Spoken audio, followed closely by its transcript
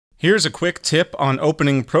Here's a quick tip on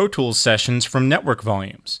opening Pro Tools sessions from network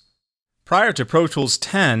volumes. Prior to Pro Tools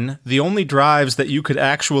 10, the only drives that you could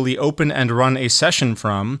actually open and run a session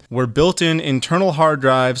from were built-in internal hard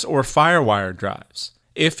drives or FireWire drives.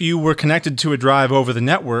 If you were connected to a drive over the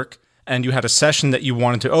network, and you had a session that you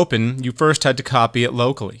wanted to open, you first had to copy it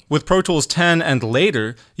locally. With Pro Tools 10 and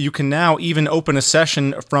later, you can now even open a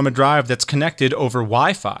session from a drive that's connected over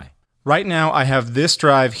Wi-Fi. Right now, I have this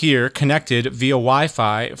drive here connected via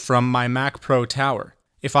Wi-Fi from my Mac Pro tower.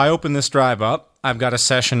 If I open this drive up, I've got a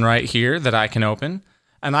session right here that I can open,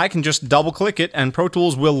 and I can just double-click it and Pro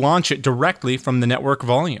Tools will launch it directly from the network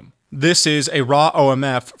volume. This is a raw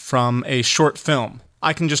OMF from a short film.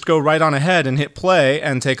 I can just go right on ahead and hit play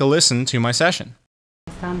and take a listen to my session.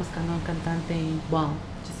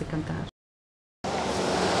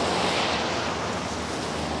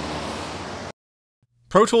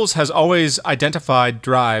 Pro Tools has always identified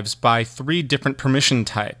drives by 3 different permission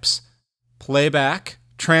types: playback,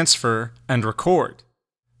 transfer, and record.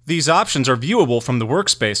 These options are viewable from the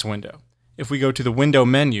workspace window. If we go to the window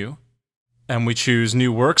menu and we choose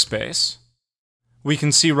new workspace, we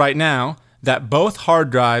can see right now that both hard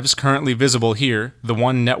drives currently visible here, the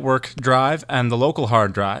one network drive and the local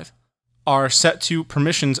hard drive, are set to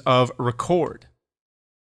permissions of record.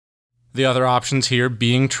 The other options here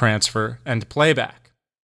being transfer and playback.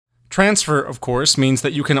 Transfer, of course, means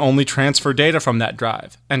that you can only transfer data from that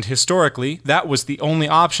drive, and historically, that was the only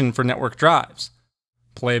option for network drives.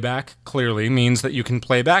 Playback clearly means that you can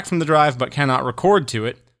play back from the drive but cannot record to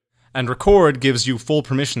it, and record gives you full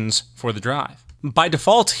permissions for the drive. By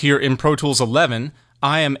default here in Pro Tools 11,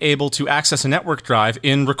 I am able to access a network drive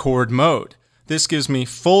in record mode. This gives me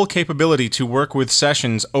full capability to work with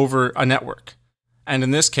sessions over a network. And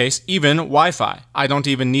in this case, even Wi-Fi. I don't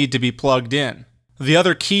even need to be plugged in. The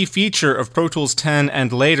other key feature of Pro Tools 10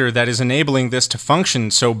 and later that is enabling this to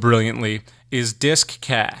function so brilliantly is Disk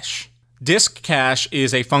Cache. Disk Cache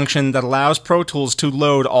is a function that allows Pro Tools to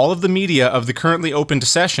load all of the media of the currently opened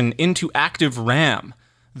session into active RAM,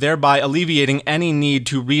 thereby alleviating any need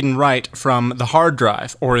to read and write from the hard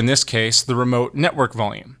drive, or in this case, the remote network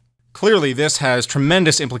volume. Clearly, this has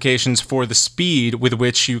tremendous implications for the speed with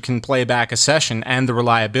which you can play back a session and the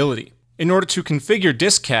reliability. In order to configure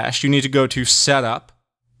Disk Cache, you need to go to Setup,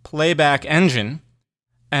 Playback Engine,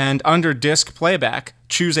 and under Disk Playback,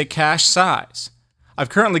 choose a cache size. I've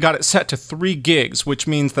currently got it set to 3 gigs, which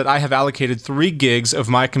means that I have allocated 3 gigs of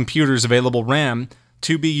my computer's available RAM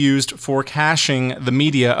to be used for caching the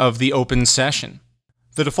media of the open session.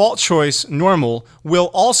 The default choice, Normal,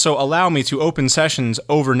 will also allow me to open sessions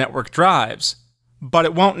over network drives, but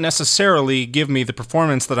it won't necessarily give me the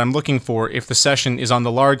performance that I'm looking for if the session is on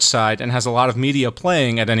the large side and has a lot of media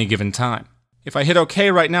playing at any given time. If I hit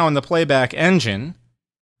OK right now in the playback engine,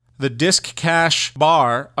 the disk cache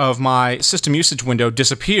bar of my system usage window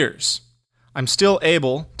disappears. I'm still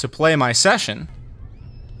able to play my session.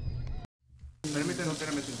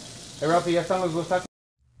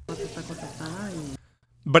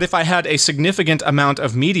 But if I had a significant amount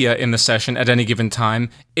of media in the session at any given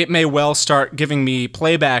time, it may well start giving me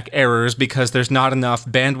playback errors because there's not enough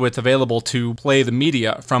bandwidth available to play the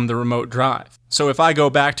media from the remote drive. So if I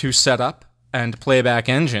go back to Setup and Playback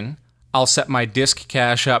Engine, I'll set my disk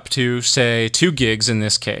cache up to, say, 2 gigs in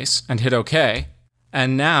this case, and hit OK.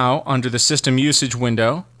 And now, under the system usage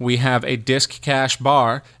window, we have a disk cache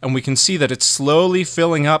bar, and we can see that it's slowly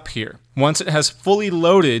filling up here. Once it has fully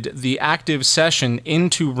loaded the active session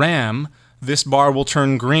into RAM, this bar will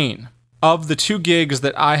turn green. Of the 2 gigs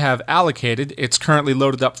that I have allocated, it's currently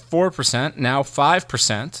loaded up 4%, now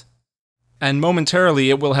 5%, and momentarily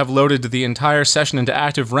it will have loaded the entire session into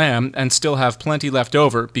active RAM and still have plenty left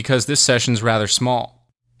over because this session's rather small.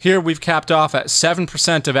 Here we've capped off at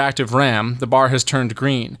 7% of active RAM, the bar has turned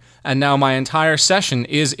green, and now my entire session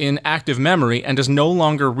is in active memory and is no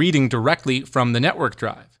longer reading directly from the network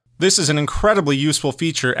drive. This is an incredibly useful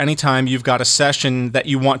feature anytime you've got a session that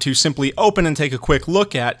you want to simply open and take a quick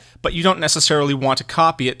look at, but you don't necessarily want to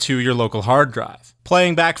copy it to your local hard drive.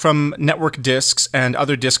 Playing back from network disks and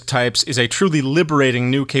other disk types is a truly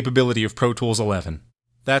liberating new capability of Pro Tools 11.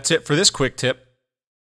 That's it for this quick tip.